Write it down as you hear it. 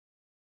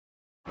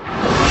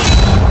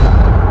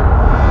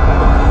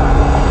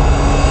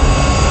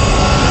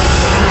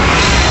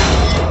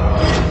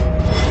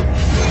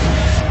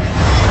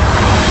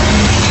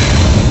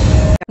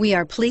We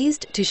are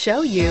pleased to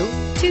show you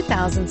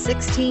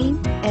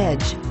 2016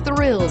 Edge.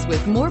 Thrills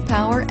with more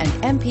power and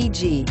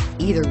MPG.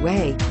 Either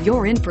way,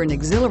 you're in for an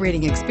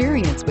exhilarating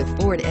experience with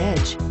Ford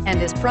Edge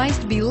and is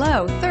priced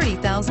below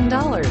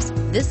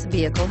 $30,000. This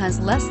vehicle has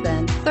less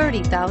than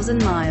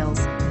 30,000 miles.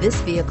 This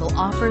vehicle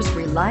offers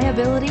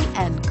reliability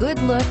and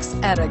good looks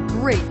at a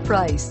great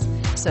price.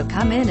 So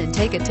come in and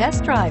take a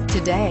test drive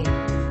today.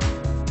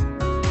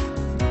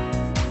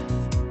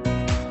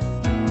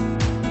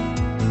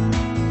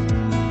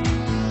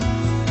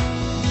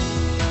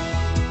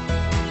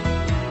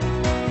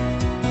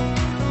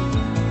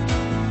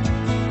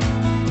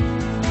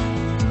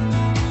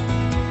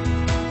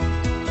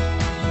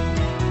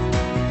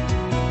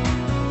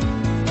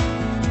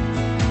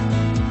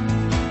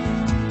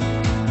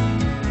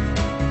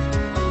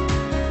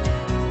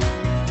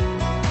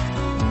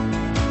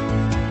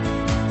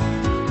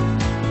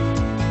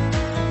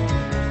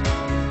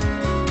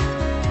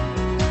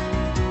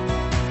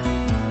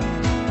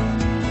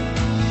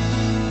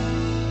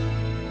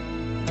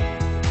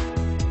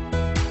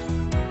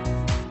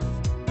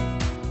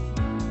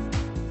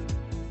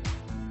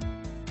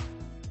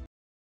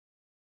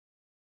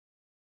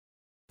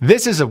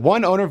 This is a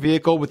one-owner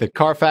vehicle with a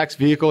Carfax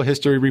Vehicle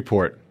History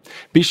Report.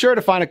 Be sure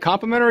to find a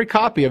complimentary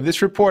copy of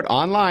this report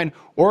online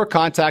or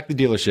contact the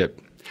dealership.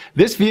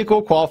 This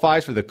vehicle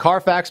qualifies for the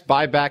Carfax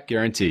Buyback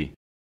Guarantee.